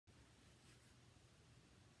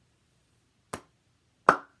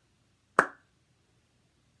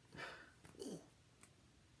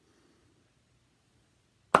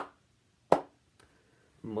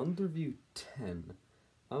Month review 10.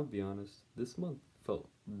 I'll be honest, this month felt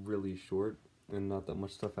really short and not that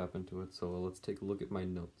much stuff happened to it, so let's take a look at my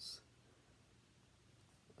notes.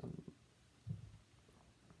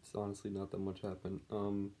 It's honestly not that much happened.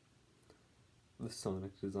 The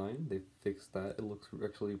Sonic design, they fixed that. It looks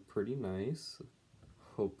actually pretty nice.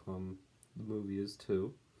 Hope the movie is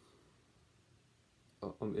too.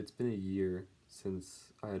 It's been a year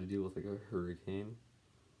since I had to deal with like a hurricane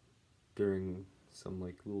during some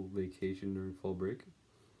like little vacation during fall break.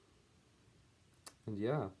 And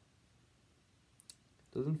yeah,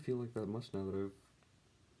 doesn't feel like that much now that I've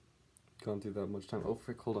gone through that much time. Oh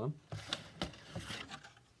frick, hold on.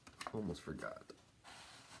 Almost forgot.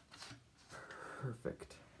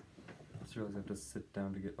 Perfect. Just realized I have to sit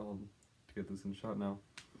down to get this in shot now.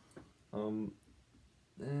 The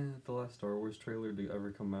last Star Wars trailer to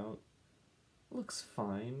ever come out looks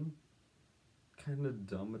fine. Kinda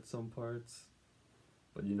dumb at some parts.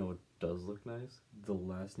 But you know what does look nice? The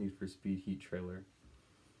last Need for Speed Heat trailer.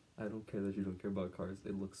 I don't care that you don't care about cars.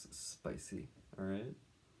 It looks spicy, alright?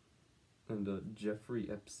 And Jeffrey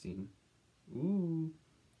Epstein. Ooh,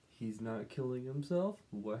 he's not killing himself?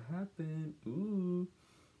 What happened? Ooh.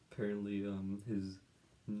 Apparently, his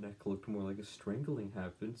neck looked more like a strangling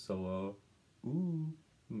happened, so, ooh,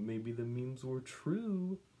 maybe the memes were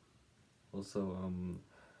true. Also,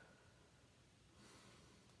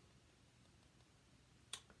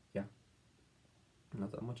 yeah,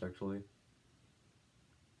 not that much actually.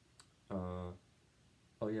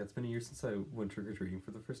 Oh yeah, it's been a year since I went trick-or-treating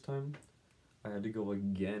for the first time. I had to go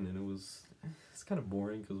again, and it's kind of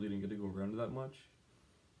boring because we didn't get to go around that much.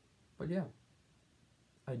 But yeah,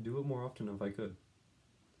 I'd do it more often if I could.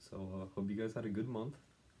 So, hope you guys had a good month.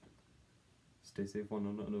 Stay safe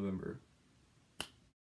on November.